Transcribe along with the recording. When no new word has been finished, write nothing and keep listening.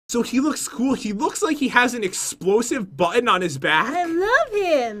So he looks cool. He looks like he has an explosive button on his back. I love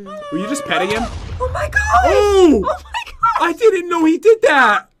him. Were you just petting him? Oh my gosh! Oh! Oh my gosh! I didn't know he did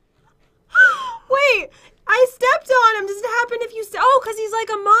that. Wait, I stepped on him. Does it happen if you oh, because he's like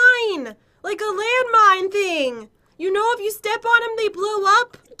a mine. Like a landmine thing. You know if you step on him, they blow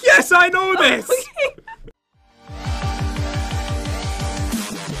up? Yes, I know this. Okay.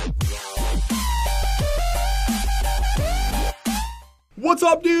 What's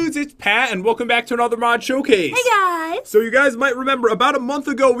up, dudes? It's Pat, and welcome back to another mod showcase. Hey, guys. So you guys might remember, about a month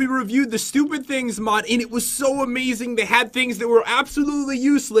ago, we reviewed the Stupid Things mod, and it was so amazing. They had things that were absolutely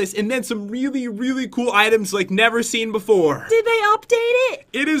useless, and then some really, really cool items like never seen before. Did they update it?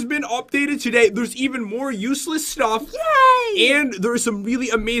 It has been updated today. There's even more useless stuff. Yay! And there are some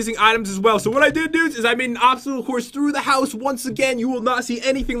really amazing items as well. So what I did, dudes, is I made an obstacle course through the house. Once again, you will not see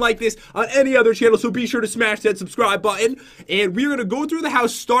anything like this on any other channel, so be sure to smash that subscribe button. And we're going to go through the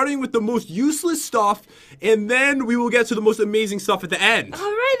house, starting with the most useless stuff, and then we will get to the most amazing stuff at the end.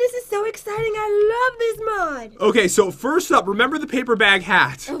 Alright, this is so exciting. I love this mod. Okay, so first up, remember the paper bag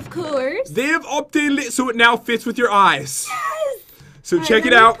hat? Of course. They have updated it so it now fits with your eyes. Yes! So check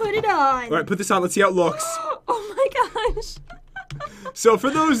it out. Put it on. Alright, put this on. Let's see how it looks. Oh my gosh. So for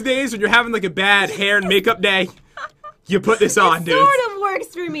those days when you're having like a bad hair and makeup day, you put this on, dude. Sort of works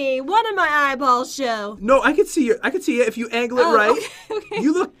for me. One of my eyeballs show. No, I could see it. I could see it if you angle it right. Okay.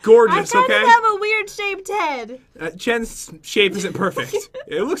 You look gorgeous, I okay? kind of have a weird shaped head. Chen's shape isn't perfect.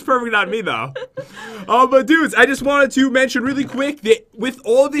 It looks perfect on me, though. But dudes, I just wanted to mention really quick that with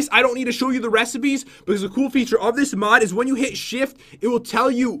all of this, I don't need to show you the recipes, because the cool feature of this mod is when you hit shift, it will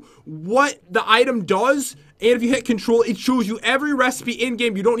tell you what the item does. And if you hit control, it shows you every recipe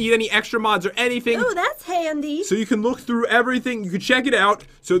in-game. You don't need any extra mods or anything. Oh, that's handy. So you can look through everything. You can check it out.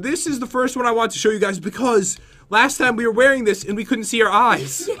 So this is the first one I want to show you guys, because last time we were wearing this and we couldn't see our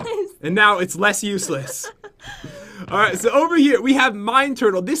eyes. Yes. And now it's less useless. Alright, so over here we have Mine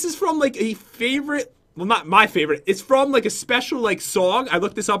Turtle. This is from like a favorite, well, not my favorite. It's from like a special like song. I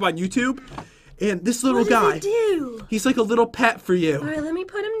looked this up on YouTube. And this little guy, what does he do? He's like a little pet for you. Alright, let me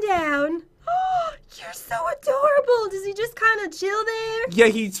put him down. Oh, you're so adorable. Does he just kind of chill there? Yeah,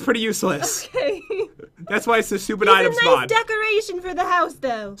 he's pretty useless. Okay. That's why it's the stupid He's items a nice mod. decoration for the house,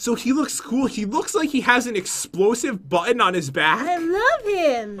 though. So he looks cool. He looks like he has an explosive button on his back. I love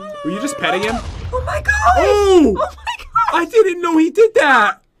him. Were you just petting him? Oh my gosh. Oh! Oh my gosh. I didn't know he did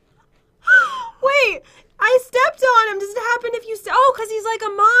that. Wait, I stepped on him. Does it happen if you oh, because he's like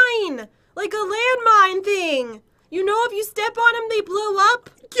a mine. Like a landmine thing. You know if you step on him, they blow up?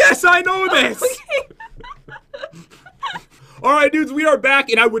 Yes, I know this. Okay. Alright, dudes, we are back,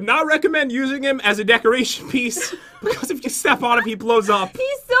 and I would not recommend using him as a decoration piece, because if you step on him, he blows up.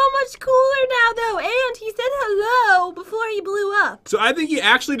 He's so much cooler now, though, and he said hello before he blew up. So I think he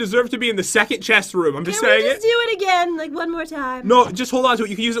actually deserved to be in the second chest room. I'm just Can saying we just it. do it again, like one more time? No, just hold on to it.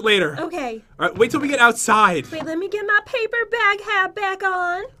 You can use it later. Okay. Alright, wait till we get outside. Wait, let me get my paper bag hat back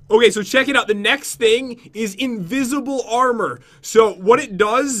on. Okay, so check it out. The next thing is invisible armor. So what it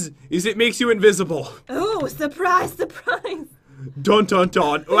does is it makes you invisible. Oh, surprise, surprise. Dun dun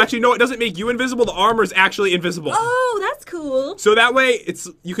dun. Oh, actually, no, it doesn't make you invisible. The armor is actually invisible. Oh, that's cool. So that way,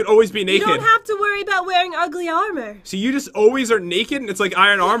 you can always be naked. You don't have to worry about wearing ugly armor. So you just always are naked, and it's like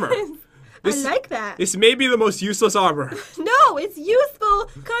iron armor. I like that. This may be the most useless armor. No, it's useful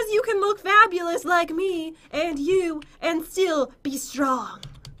because you can look fabulous like me and you and still be strong.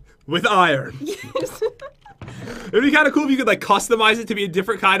 With iron. Yes. It'd be kind of cool if you could like customize it to be a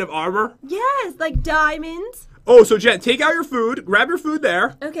different kind of armor. Yes, like diamonds. Oh, so Jen, take out your food, grab your food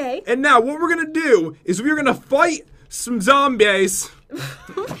there. Okay. And now what we're gonna do is we're gonna fight some zombies.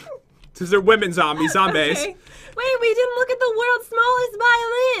 Because they're women zombies. Okay. Wait, we didn't look at the world's smallest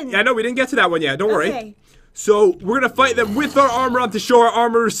violin. Yeah, I know, we didn't get to that one yet, don't worry. Okay. So we're gonna fight them with our armor on to show our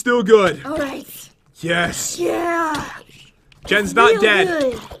armor is still good. Alright. Yes. Yeah. Jen's not Real dead.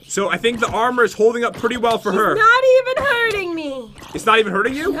 good. So I think the armor is holding up pretty well for her. Not even hurting me. It's not even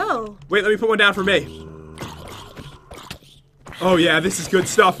hurting you? No. Wait, let me put one down for me. Oh yeah, this is good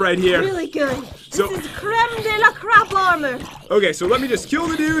stuff right here. Really good. So- This is creme de la crap armor. Okay, so let me just kill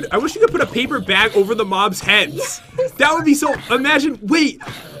the dude. I wish you could put a paper bag over the mob's heads. Yes. That would be so, imagine, wait.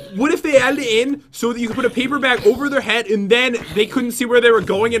 What if they added it in so that you could put a paper bag over their head and then they couldn't see where they were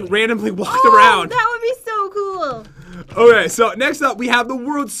going and randomly walked around? That would be so cool. Okay, so next up we have the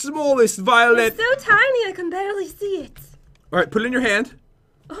world's smallest violin. It's so tiny I can barely see it. All right, put it in your hand.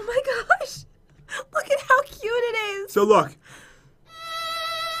 Oh my gosh. Look at how cute it is. So look.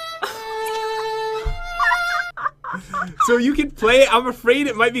 So you can play it. I'm afraid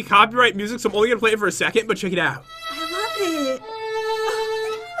it might be copyright music, so I'm only gonna play it for a second, but check it out. I love it.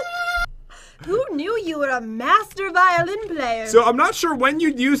 were a master violin player. So I'm not sure when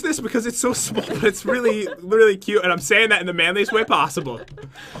you'd use this because it's so small, but it's really, really cute, and I'm saying that in the manliest way possible.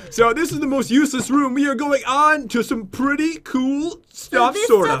 So this is the most useless room. We are going on to some pretty cool stuff, this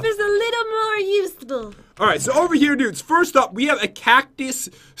sort stuff of. is a little more useful. All right, so over here, dudes, first up, we have a cactus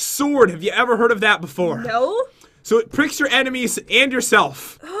sword. Have you ever heard of that before? No? So it pricks your enemies and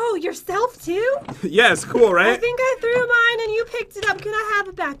yourself. Oh, yourself too? Yes, cool, right? I think I threw mine and you picked it up. Can I have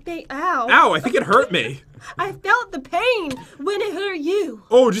it back? Ow. Ow, I think it hurt me. I felt the pain when it hurt you.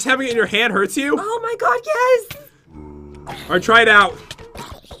 Oh, just having it in your hand hurts you? Oh my god, yes! All right, try it out.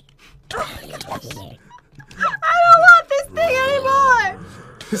 Oh my gosh. I don't want this thing anymore!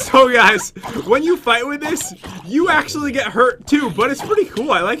 So guys, when you fight with this, you actually get hurt too, but it's pretty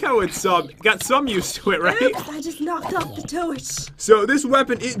cool. I like how it's got some use to it, right? Oops, I just knocked off the torch. So this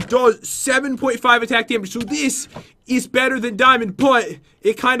weapon, it does 7.5 attack damage, so this is better than diamond, but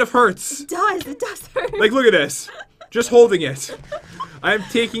it kind of hurts. It does hurt. Like, look at this. Just holding it. I am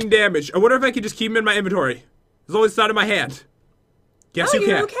taking damage. I wonder if I could just keep him in my inventory. As long as it's not in my hand. Guess you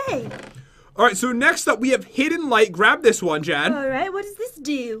you're can. okay. Alright, so next up we have Hidden Light. Grab this one, Jan. Alright, what does this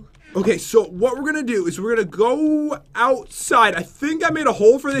do? Okay, so what we're gonna do is we're gonna go outside. I think I made a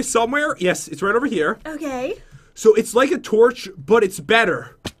hole for this somewhere. Yes, it's right over here. Okay. So it's like a torch, but it's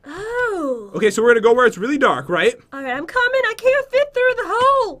better. Oh. Okay, so we're gonna go where it's really dark, right? Alright, I'm coming. I can't fit through the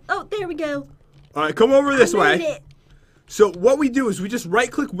hole. Oh, there we go. Alright, come over this I way. made it. So what we do is we just right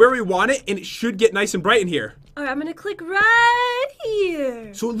click where we want it and it should get nice and bright in here. Alright, I'm gonna click right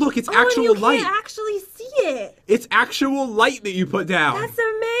here. So look, it's and actual you light. can't actually see it. It's actual light that you put down. That's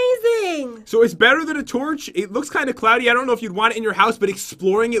amazing. So it's better than a torch. It looks kind of cloudy. I don't know if you'd want it in your house, but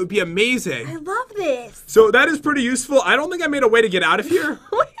exploring it would be I amazing. love this. So that is pretty useful. I don't think I made a way to get out of here.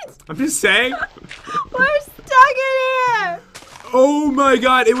 What? I'm just saying. We're stuck in here. Oh my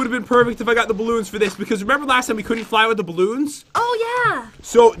god, it would have been perfect if I got the balloons for this, because remember last time we couldn't fly with the balloons? Oh, yeah.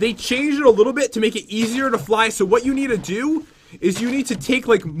 So they changed it a little bit to make it easier to fly. So what you need to do is you need to take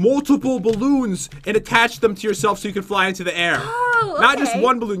like multiple balloons and attach them to yourself so you can fly into the air. Oh, okay. Not just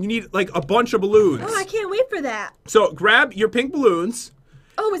one balloon, you need like a bunch of balloons. Oh, I can't wait for that. So grab your pink balloons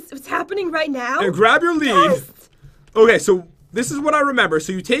Oh, it's happening right now? and grab your lead. Yes. Okay, so this is what I remember.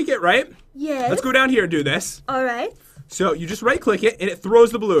 So you take it, right? Yes. Let's go down here and do this. All right. So you just right click it and it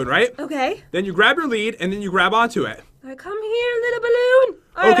throws the balloon, right? Okay. Then you grab your lead and then you grab onto it. All right, come here, little balloon.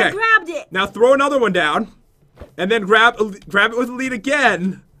 All right, Okay. I grabbed it. Now throw another one down and then grab it with the lead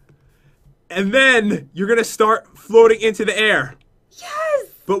again. And then you're going to start floating into the air. Yes.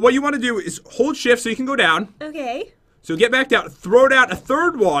 But what you want to do is hold shift so you can go down. Okay. So get back down, throw down a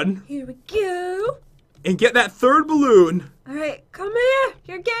third one Here we go. and get that third balloon. All right, come here.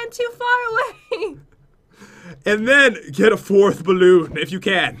 You're getting too far away. And then get a fourth balloon if you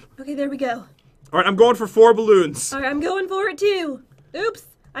can. Okay, there we go. All right, I'm going for 4 balloons. All right, I'm going for it too. Oops,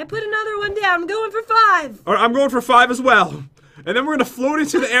 I put another one down. I'm going for 5. All right, I'm going for 5 as well. And then we're going to float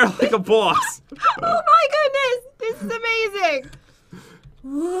into the air like a boss. Oh my goodness, this is amazing.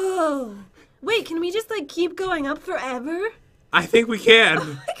 Whoa. Wait, can we just like keep going up forever? I think we can. Oh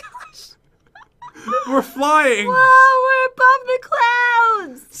my gosh. We're flying. Whoa, we're above the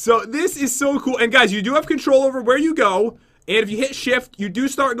clouds. So this is so cool. And guys, you do have control over where you go. And if you hit shift, you do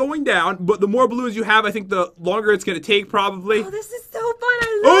start going down. But the more balloons you have, I think the longer it's going to take probably. Oh, this is so fun.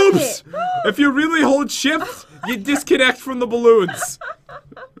 I love Oops! it. If you really hold shift, you disconnect from the balloons.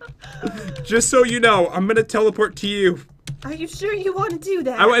 Just so you know, I'm going to teleport to you. Are you sure you want to do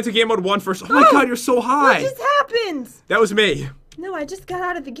that? I went into game mode 1 first. Oh my god, you're so What high. just happened? That was me. No, I just got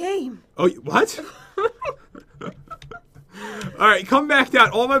out of the game. Oh, what? Alright, come back down.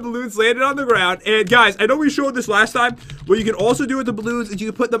 All my balloons landed on the ground. And guys, I know we showed this last time. What you can also do with the balloons is you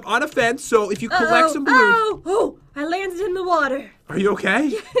can put them on a fence. So if you collect some balloons. Oh, I landed in the water. Are you okay?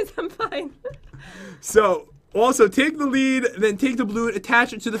 Yes, I'm fine. So, also take the lead, then take the balloon,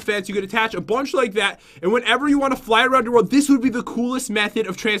 attach it to the fence. You can attach a bunch like that. And whenever you want to fly around the world, this would be the coolest method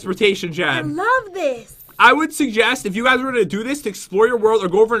of transportation, I Jen. love this. I would suggest if you guys were to do this to explore your world or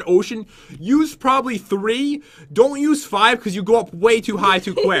go over an ocean, use probably 3. Don't use 5 because you go up way too high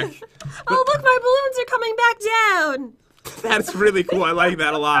too quick. Oh, look, my balloons are coming back down. That's really cool. I like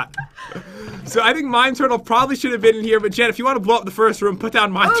that a lot. So I think Mine Turtle probably should have been in here. But Jen, if you want to blow up the first room, put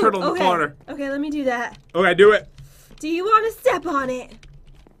down Mine Turtle in the okay. corner. Okay, let me do that. Okay, do it. Do you want to step on it?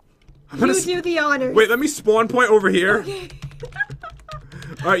 You do the honors. Wait, let me spawn point over here. Okay.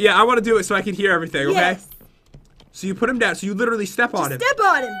 All right, yeah, I want to do it so I can hear everything, okay? Yes. So you put him down. So you literally step on him. Step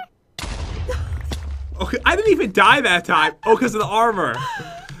on him. Okay, I didn't even die that time. Oh, because of the armor.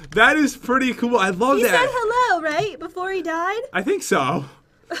 That is pretty cool. I love He that. said hello, right? Before he died? I think so.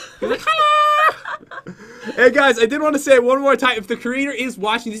 He's like, hello! Hey guys, I did want to say one more time, if the creator is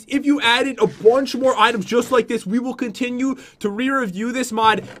watching this, if you added a bunch more items just like this, we will continue to re-review this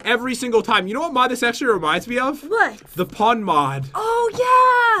mod every single time. You know what mod this actually reminds me of? What? The pun mod. Oh,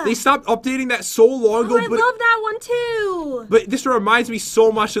 yeah! They stopped updating that so long ago. I love that one too! But this reminds me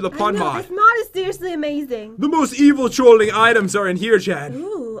so much of the pun mod. This mod is seriously amazing. The most evil trolling items are in here, Chad.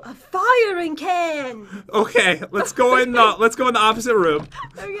 Ooh, a firing can! Okay, let's go in the opposite room.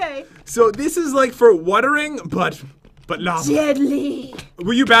 Okay. So this is like for watering, but lava. Deadly!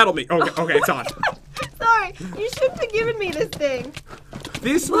 Will you battle me? Okay, it's on. Sorry, you shouldn't have given me this thing.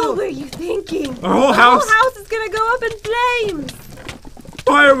 What were you thinking? Our whole house. The whole house is gonna go up in flames.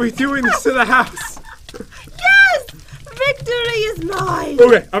 Why are we doing this to the house? Yes! Victory is mine!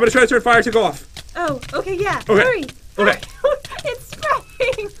 Okay, I'm gonna try to turn fire to go off. Oh, okay, yeah. Okay. Hurry. Okay. It's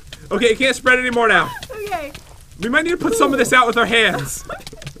spreading. Okay, it can't spread anymore now. Okay. We might need to put some of this out with our hands.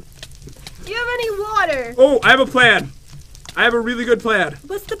 Do you have any water? Oh, I have a plan. I have a really good plan.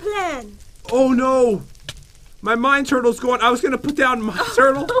 What's the plan? Oh no. My mine turtle's going. I was gonna put down my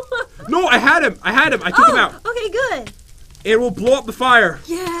turtle. No, I had him. I took him out. Okay, good. And we'll blow up the fire.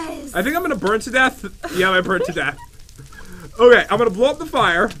 Yes. I think I'm gonna burn to death. Yeah, I might burn to death. Okay, I'm gonna blow up the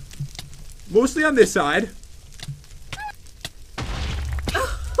fire. Mostly on this side.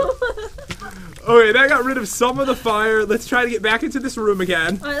 Okay, that got rid of some of the fire. Let's try to get back into this room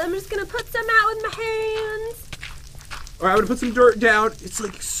again. Alright, I'm just gonna put some out with my hands. Alright, I'm gonna put some dirt down. It's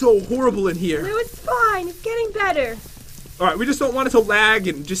like so horrible in here. No, it's fine. It's getting better. Alright, we just don't want it to lag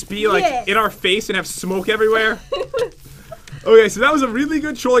and just be like in our face and have smoke everywhere. Okay, so that was a really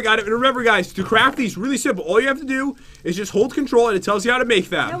good trolling item. And remember, guys, to craft these, really simple. All you have to do is just hold control and it tells you how to make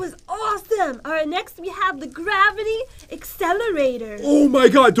them. That was awesome. Alright, next we have the gravity accelerator. Oh my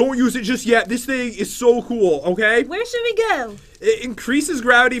god, don't use it just yet. This thing is so cool, okay? Where should we go? It increases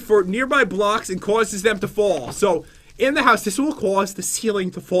gravity for nearby blocks and causes them to fall. So, in the house, this will cause the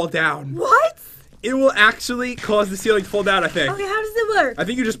ceiling to fall down. What? It will actually cause the ceiling to fall down, I think. Okay, how does it work? I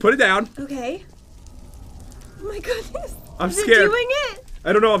think you just put it down. Okay. Oh my goodness. I'm Is scared. it doing it?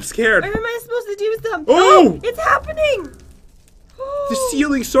 I don't know, I'm scared. Or am I supposed to do something? Oh! It's happening! The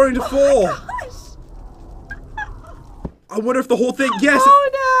ceiling's starting to fall. Oh my gosh! I wonder if the whole thing, yes.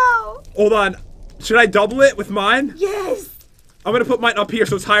 Oh no! Hold on. Should I double it with mine? Yes! I'm gonna put mine up here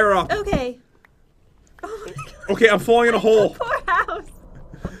so it's higher up. Okay. Oh my god. Okay, I'm falling in a hole. Poor house.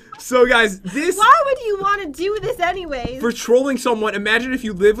 So guys, this... Why would you want to do this anyways? For trolling someone, imagine if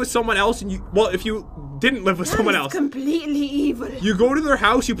you live with someone else and you... Well, if you didn't live with someone else. Completely evil. You go to their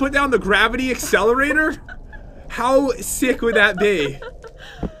house, you put down the gravity accelerator? How sick would that be?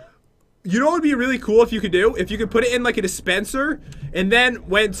 You know what would be really cool if you could do? If you could put it in like a dispenser, and then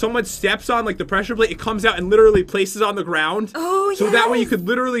when someone steps on like the pressure plate, it comes out and literally places on the ground. Oh, so that way you could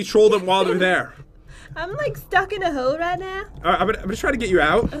literally troll them while they're there. I'm like stuck in a hole right now. Alright, I'm gonna try to get you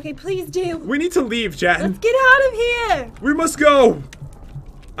out. Okay, please do. We need to leave, Jen. Let's get out of here. We must go.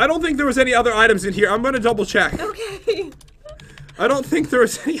 I don't think there was any other items in here. I'm gonna double check. Okay. I don't think there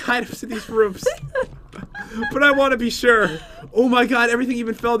was any items in these rooms. But I want to be sure. Oh my god, everything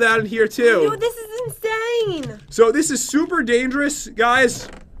even fell down in here too. No, this is insane. So this is super dangerous, guys.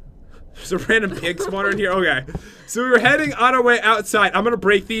 There's a random pig spawner in here. Okay. So we were heading on our way outside. I'm going to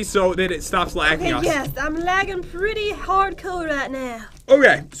break these so that it stops lagging us. Yes, I'm lagging pretty hardcore right now.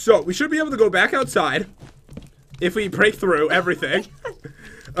 Okay, so we should be able to go back outside if we break through everything.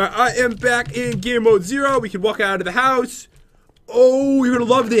 I am back in game mode 0. We can walk out of the house. Oh, you're going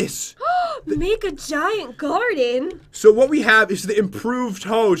to love this. Make a giant garden. So what we have is the improved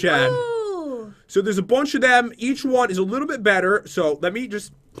hoe, Chad. Ooh. So there's a bunch of them. Each one is a little bit better. So let me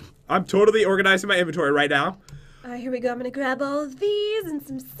just... I'm totally organizing my inventory right now. Alright, here we go. I'm going to grab all of these and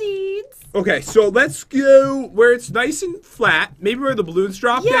some seeds. Okay, so let's go where it's nice and flat. Maybe where the balloons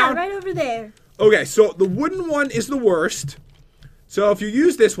drop down. Yeah, right over there. Okay, so the wooden one is the worst. So if you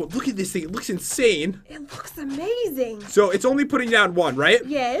use this one, look at this thing. It looks insane. It looks amazing. So it's only putting down one, right?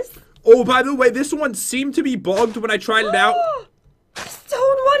 Yes. Oh, by the way, this one seemed to be bugged when I tried it out. The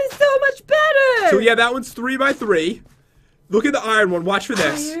stone one is so much better. So yeah, that one's 3 by 3. Look at the iron one. Watch for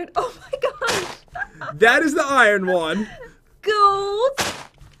this. Iron. Oh my gosh. That is the iron one. Gold.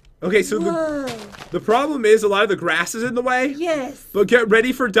 Okay, so the problem is a lot of the grass is in the way. Yes. But get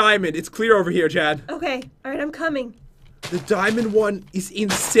ready for diamond. It's clear over here, Chad. Okay. All right, I'm coming. The diamond one is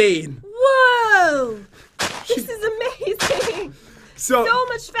insane. Whoa. This is amazing. So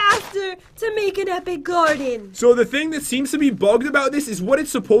much faster to make an epic garden. So the thing that seems to be bugged about this is what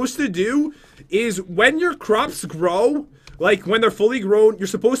it's supposed to do is when your crops grow, Like, when they're fully grown, you're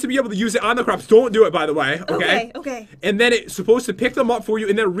supposed to be able to use it on the crops. Don't do it, by the way, okay? Okay. And then it's supposed to pick them up for you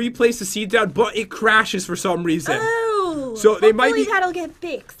and then replace the seed down, but it crashes for some reason. Oh. So they might be... that'll get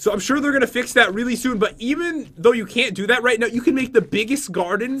fixed. So I'm sure they're going to fix that really soon, but even though you can't do that right now, you can make the biggest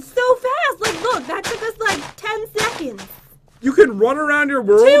garden. So fast. Like, look, that took us like 10 seconds. You can run around your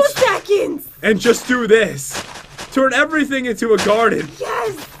world. 2 seconds. And just do this. Turn everything into a garden.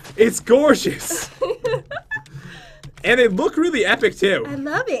 Yes. It's gorgeous. And they look really epic, too. I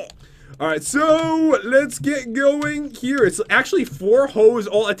love it. All right, so let's get going here. It's actually 4 hose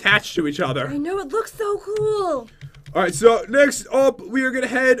all attached to each other. I know, it looks so cool. All right, so next up, we are going to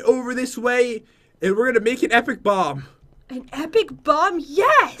head over this way, and we're going to make an epic bomb. An epic bomb?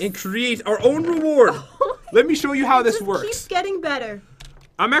 Yes. And create our own reward. Let me show you how this works. Keeps getting better.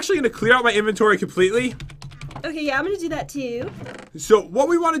 I'm actually going to clear out my inventory completely. Okay, yeah, I'm going to do that too. So what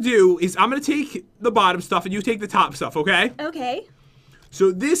we want to do is I'm going to take the bottom stuff and you take the top stuff, okay? Okay.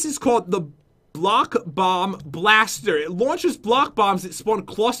 So this is called the Block Bomb Blaster. It launches block bombs that spawn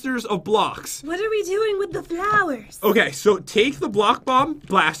clusters of blocks. What are we doing with the flowers? Okay, so take the Block Bomb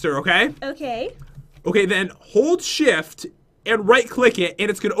Blaster, okay? Okay. Okay, then hold shift and right click it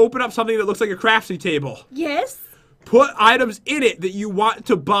and it's going to open up something that looks like a crafting table. Yes. Put items in it that you want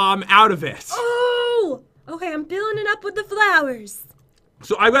to bomb out of it. Oh! Okay, I'm filling it up with the flowers.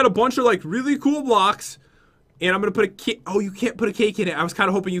 So I've got a bunch of like really cool blocks, and I'm gonna put a cake. Oh, you can't put a cake in it. I was kind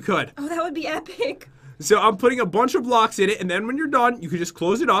of hoping you could. Oh, that would be epic. So I'm putting a bunch of blocks in it, and then when you're done, you can just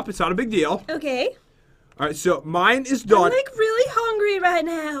close it up. It's not a big deal. Okay. All right, so mine is done. I'm like really hungry right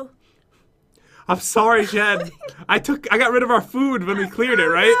now. I'm sorry, Jen. I got rid of our food when we cleared it,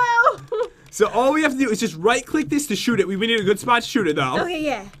 right? No. So all we have to do is just right-click this to shoot it. We need a good spot to shoot it, though. Okay,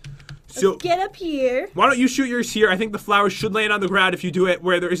 yeah. So Let's get up here. why don't you shoot yours here? I think the flowers should land on the ground if you do it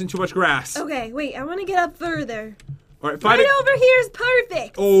where there isn't too much grass. Okay, wait, I want to get up further. All right, find Right it. over here is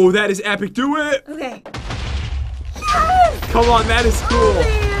perfect. Oh, that is epic. Do it. Okay. Yes! Come on, that is cool. Oh,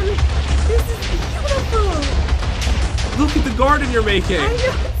 man. This is beautiful. Look at the garden you're making. I know,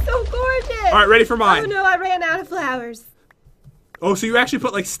 it's so gorgeous. All right, ready for mine. Oh, no, I ran out of flowers. Oh, so you actually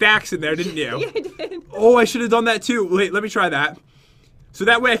put like stacks in there, didn't you? Yeah, I did. Oh, I should have done that too. Wait, let me try that. So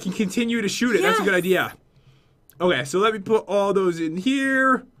that way I can continue to shoot it. That's a good idea. Okay, so let me put all those in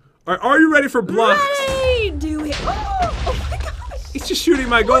here. All right, are you ready for blocks? Ready. Do it. Oh my gosh. It's just shooting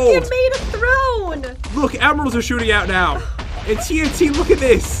my gold. Look, it made a throne. Look, emeralds are shooting out now. And TNT, look at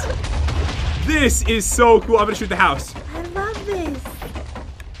this. This is so cool. I'm going to shoot the house. I love this.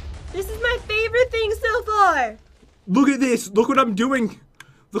 This is my favorite thing so far. Look at this. Look what I'm doing.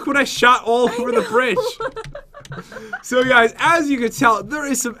 Look what I shot all over the bridge. So guys, as you can tell, there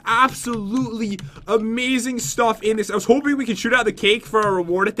is some absolutely amazing stuff in this. I was hoping we could shoot out the cake for a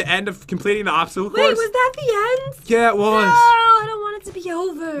reward at the end of completing the obstacle course. Wait, was that the end? Yeah, it was. No, I don't want it to be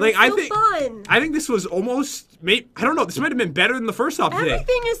over. Like, It's so fun. I think this was almost, I don't know, this might have been better than the first obstacle.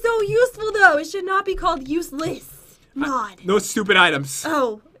 Everything is so useful though. It should not be called useless mod. No stupid items.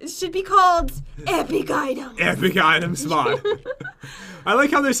 Oh, it should be called epic items. Epic items mod. I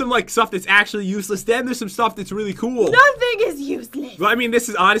like how there's some like stuff that's actually useless. Then there's some stuff that's really cool. Nothing is useless. Well, I mean, this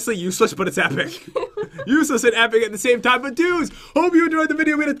is honestly useless, but it's epic. Useless and epic at the same time. But dudes, hope you enjoyed the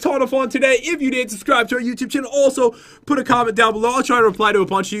video. We had a ton of fun today. If you did, subscribe to our YouTube channel. Also, put a comment down below. I'll try to reply to a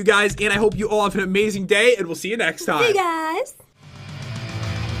bunch of you guys. And I hope you all have an amazing day, and we'll see you next time. Hey guys.